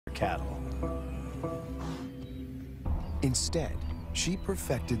cattle. Instead, she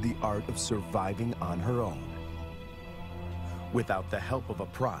perfected the art of surviving on her own. Without the help of a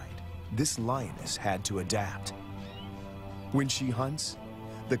pride, this lioness had to adapt. When she hunts,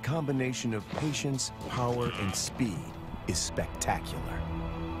 the combination of patience, power, and speed is spectacular.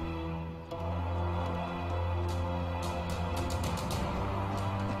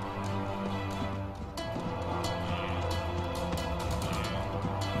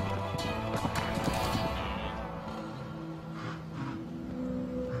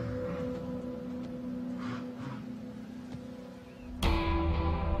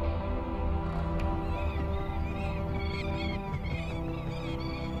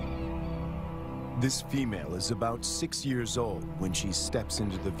 This female is about 6 years old when she steps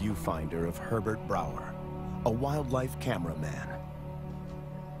into the viewfinder of Herbert Brower, a wildlife cameraman.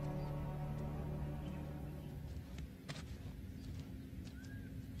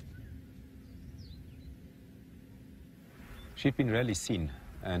 She'd been rarely seen,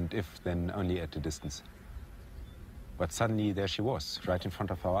 and if, then only at a distance. But suddenly there she was, right in front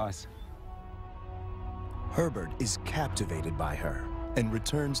of our eyes. Herbert is captivated by her and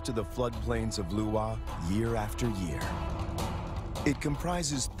returns to the floodplains of Luwa year after year. It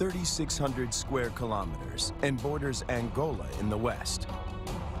comprises 3,600 square kilometers and borders Angola in the west.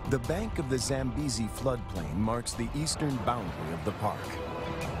 The bank of the Zambezi floodplain marks the eastern boundary of the park.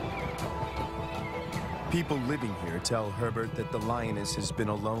 People living here tell Herbert that the lioness has been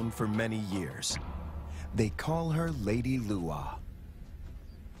alone for many years. They call her Lady Luwa.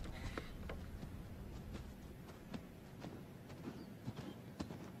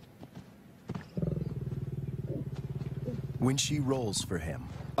 When she rolls for him,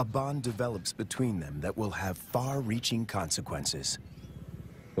 a bond develops between them that will have far-reaching consequences.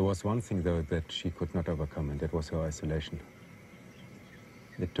 There was one thing, though, that she could not overcome, and that was her isolation.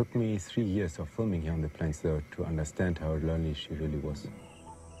 It took me 3 years of filming here on the plains, though, to understand how lonely she really was.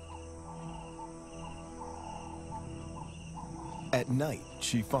 At night,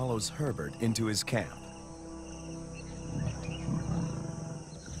 she follows Herbert into his camp.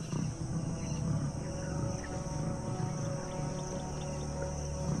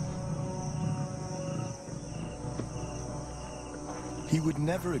 He would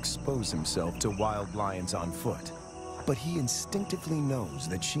never expose himself to wild lions on foot, but he instinctively knows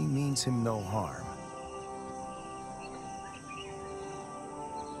that she means him no harm.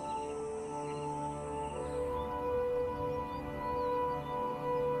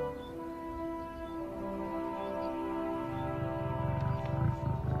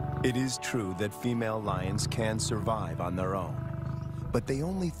 It is true that female lions can survive on their own, but they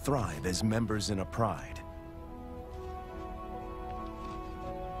only thrive as members in a pride.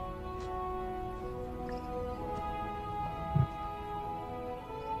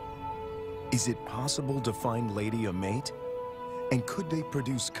 Is it possible to find Lady a mate? And could they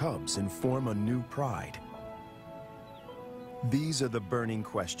produce cubs and form a new pride? These are the burning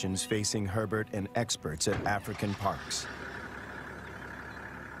questions facing Herbert and experts at African parks.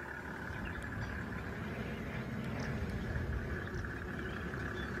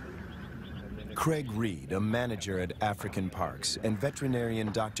 Craig Reed, a manager at African Parks, and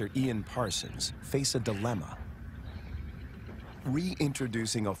veterinarian Dr. Ian Parsons face a dilemma.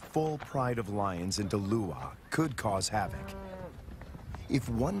 Reintroducing a full pride of lions into Luwa could cause havoc. If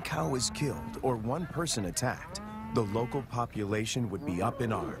one cow is killed or one person attacked, the local population would be up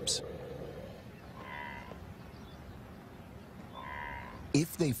in arms.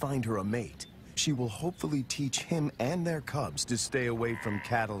 If they find her a mate, she will hopefully teach him and their cubs to stay away from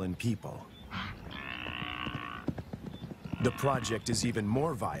cattle and people. The project is even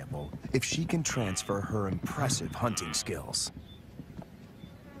more viable if she can transfer her impressive hunting skills.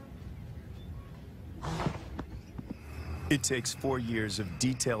 It takes 4 years of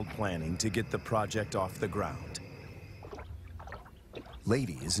detailed planning to get the project off the ground.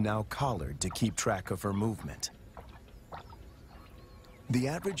 Lady is now collared to keep track of her movement. The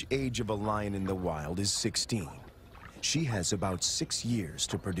average age of a lion in the wild is 16. She has about 6 years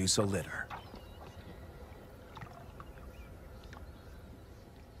to produce a litter.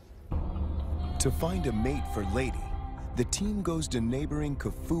 To find a mate for Lady, the team goes to neighboring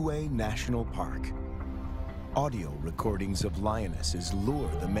Kafue National Park. Audio recordings of lionesses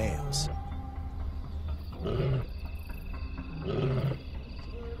lure the males.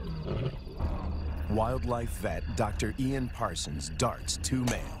 Wildlife vet Dr. Ian Parsons darts 2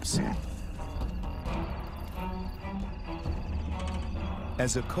 males.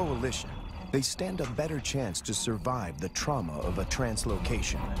 As a coalition, they stand a better chance to survive the trauma of a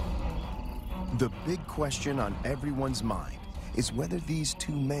translocation. The big question on everyone's mind is whether these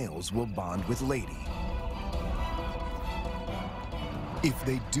two males will bond with Lady. If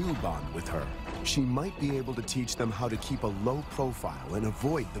they do bond with her, she might be able to teach them how to keep a low profile and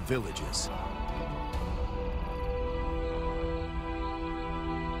avoid the villages.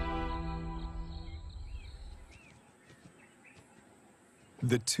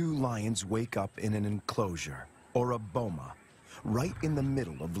 The two lions wake up in an enclosure, or a boma, right in the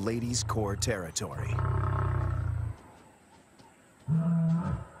middle of Lady's core territory.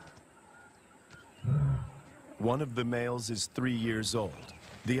 One of the males is 3 years old,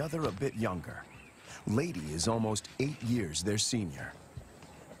 the other a bit younger. Lady is almost 8 years their senior.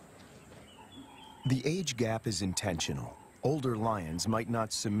 The age gap is intentional. Older lions might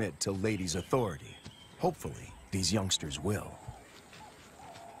not submit to Lady's authority. Hopefully, these youngsters will.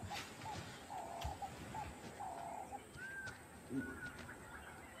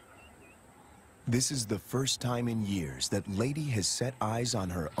 This is the first time in years that Lady has set eyes on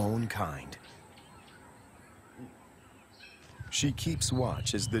her own kind. She keeps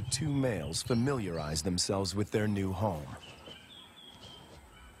watch as the two males familiarize themselves with their new home.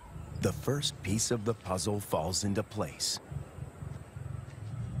 The first piece of the puzzle falls into place.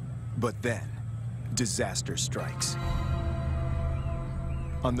 But then, disaster strikes.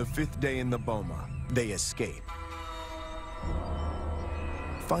 On the 5th day in the boma, they escape.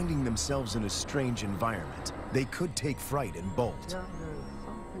 Finding themselves in a strange environment, they could take fright and bolt.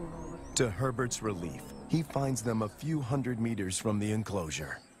 To Herbert's relief, he finds them a few hundred meters from the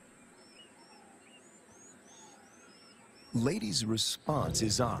enclosure. Lady's response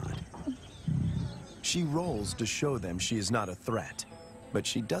is odd. She rolls to show them she is not a threat, but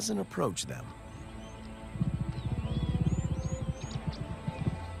she doesn't approach them.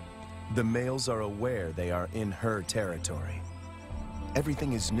 The males are aware they are in her territory.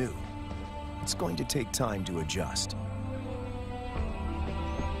 Everything is new. It's going to take time to adjust.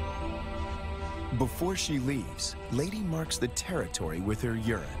 Before she leaves, Lady marks the territory with her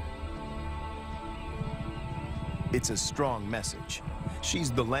urine. It's a strong message. She's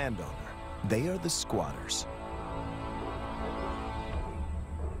the landowner. They are the squatters.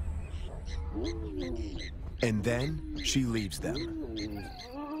 And then she leaves them.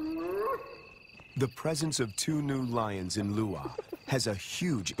 The presence of two new lions in Lua has a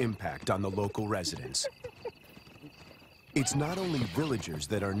huge impact on the local residents. It's not only villagers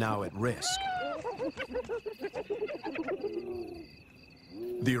that are now at risk.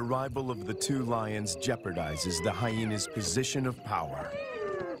 The arrival of the two lions jeopardizes the hyena's position of power.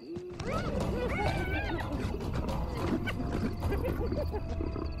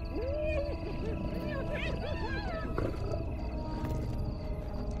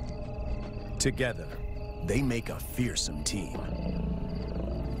 Together, they make a fearsome team.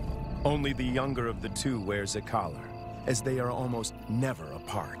 Only the younger of the two wears a collar, as they are almost never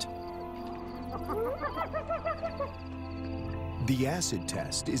apart. The acid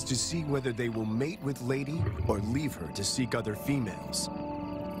test is to see whether they will mate with Lady or leave her to seek other females.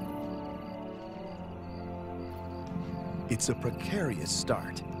 It's a precarious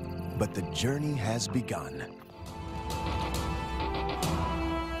start, but the journey has begun.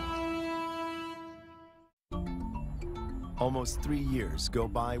 Almost 3 years go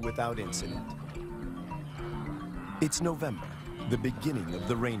by without incident. It's November, the beginning of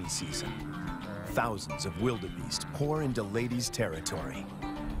the rainy season. Thousands of wildebeest pour into Lady's territory.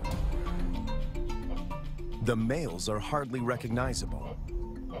 The males are hardly recognizable.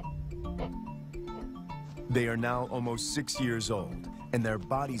 They are now almost 6 years old, and their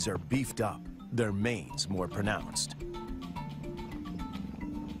bodies are beefed up, their manes more pronounced.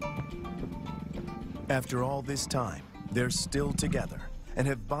 After all this time, they're still together and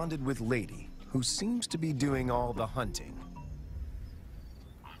have bonded with Lady, who seems to be doing all the hunting.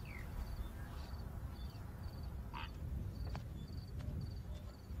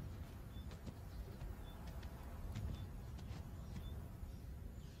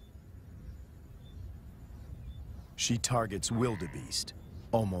 She targets wildebeest,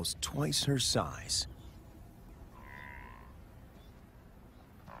 almost twice her size.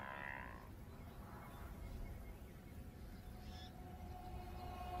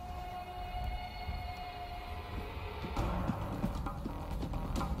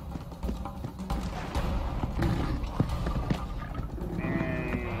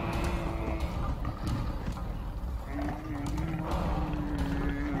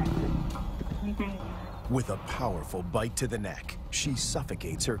 With a powerful bite to the neck, she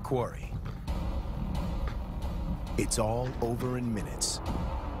suffocates her quarry. It's all over in minutes.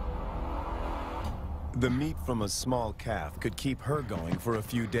 The meat from a small calf could keep her going for a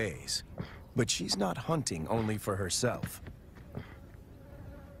few days, but she's not hunting only for herself.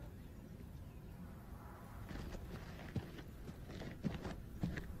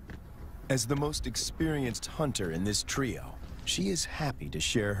 As the most experienced hunter in this trio, she is happy to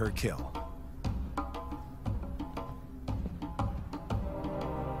share her kill.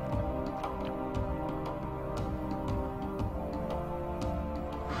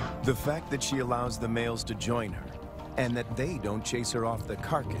 The fact that she allows the males to join her and that they don't chase her off the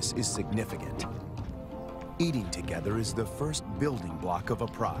carcass is significant. Eating together is the first building block of a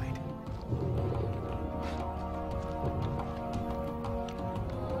pride.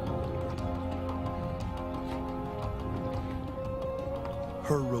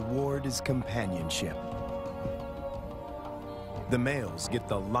 Her reward is companionship. The males get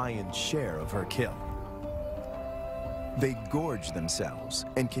the lion's share of her kill. They gorge themselves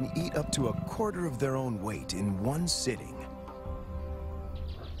and can eat up to 1/4 of their own weight in one sitting.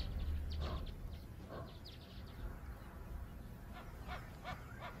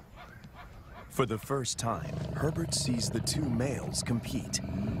 For the first time, Herbert sees the two males compete.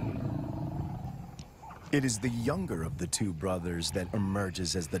 It is the younger of the two brothers that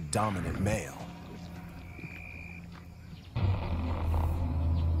emerges as the dominant male.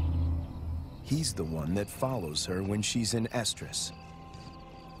 He's the one that follows her when she's in estrus.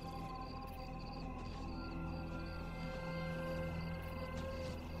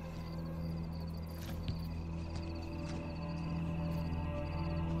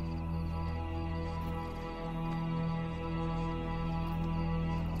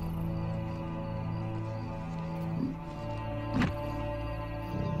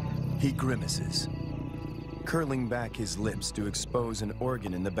 He grimaces, curling back his lips to expose an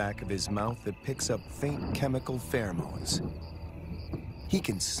organ in the back of his mouth that picks up faint chemical pheromones. He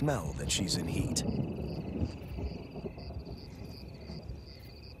can smell that she's in heat.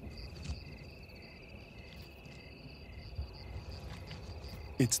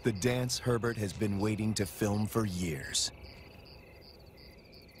 It's the dance Herbert has been waiting to film for years.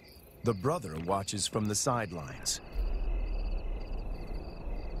 The brother watches from the sidelines.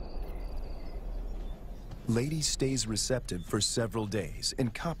 Lady stays receptive for several days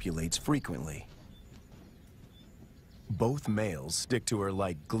and copulates frequently. Both males stick to her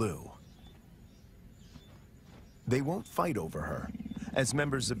like glue. They won't fight over her. As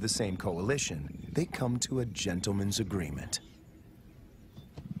members of the same coalition, they come to a gentleman's agreement.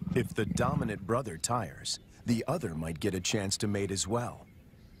 If the dominant brother tires, the other might get a chance to mate as well.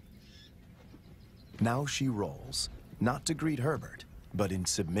 Now she rolls, not to greet Herbert, but in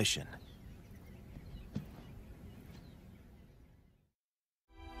submission.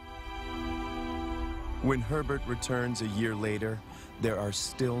 When Herbert returns a year later, there are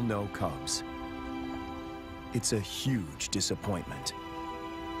still no cubs. It's a huge disappointment.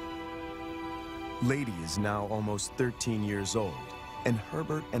 Lady is now almost 13 years old, and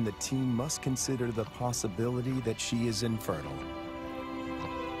Herbert and the team must consider the possibility that she is infertile.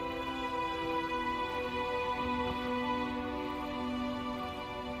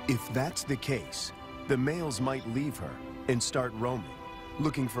 If that's the case, the males might leave her and start roaming,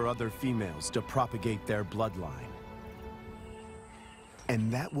 looking for other females to propagate their bloodline.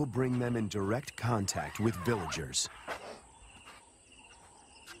 And that will bring them in direct contact with villagers.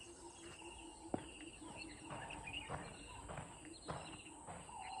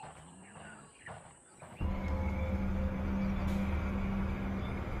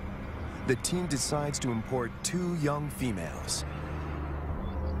 The team decides to import 2 young females.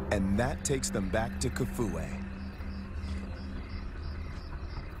 And that takes them back to Kafue.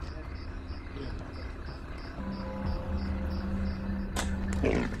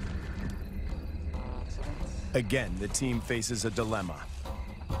 Again, the team faces a dilemma.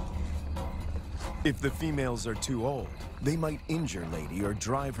 If the females are too old, they might injure Lady or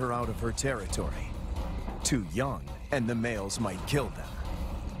drive her out of her territory. Too young, and the males might kill them.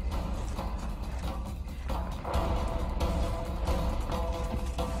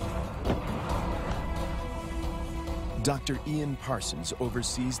 Dr. Ian Parsons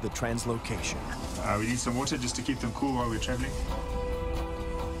oversees the translocation. We need some water just to keep them cool while we're traveling.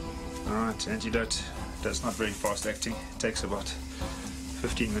 All right, antidote. That's not very fast acting. It takes about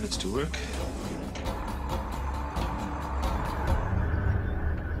 15 minutes to work.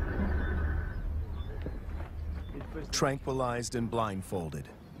 Tranquilized and blindfolded,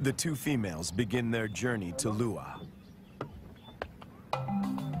 the 2 females begin their journey to Lua.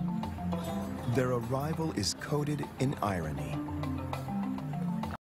 Their arrival is coated in irony.